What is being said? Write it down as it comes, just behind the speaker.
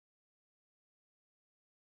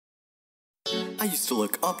I used to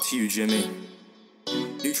look up to you, Jimmy.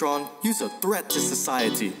 Neutron, use a threat to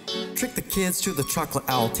society. Trick the kids to the chocolate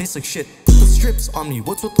owl, tastes like shit. Put the strips on me,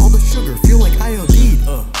 what's with all the sugar? Feel like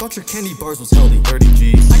IOD. Thought your candy bars was healthy, 30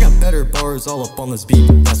 G's. I got better bars all up on this beat,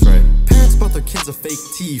 that's right. Parents bought their kids a fake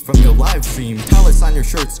tee from your live stream. Tyler signed your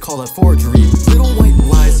shirts, call that forgery. Little white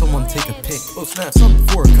lies, someone take a pic. Oh snap, something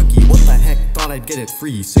for a cookie, what the heck? Thought I'd get it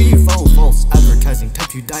free. So you follow false advertising, type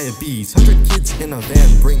 2 diabetes. 100 kids in a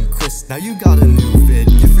van, bring Chris. Now you got a new vid,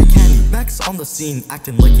 get free candy. Max on the scene,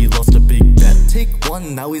 acting like he lost a big bet. Take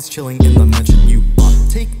 1, now he's chilling in the mansion you bought.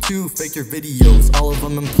 Take 2, fake your videos, all of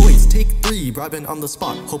them employees. Take 3, bribing on the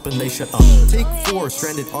spot, hoping they shut up. Take 4,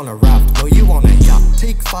 stranded on a raft, no you on a yacht.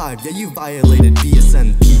 Take 5, yeah you violated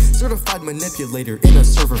BSNP. Certified manipulator in a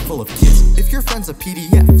server full of kids. If your friend's a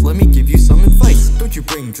PDF, let me give you some advice. Don't you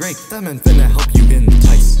bring Drake, that man finna help you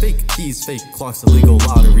entice. Fake keys, fake clocks, illegal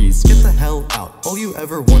lotteries. Get the hell out, all you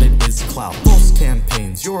ever wanted is clout. False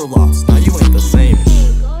campaigns, you're lost, now you ain't the same.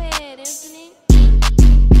 Go ahead, Infinite.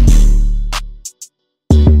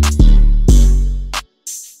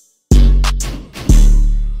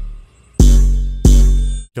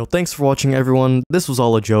 Yo, thanks for watching everyone. This was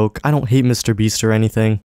all a joke. I don't hate Mr. Beast or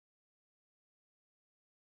anything.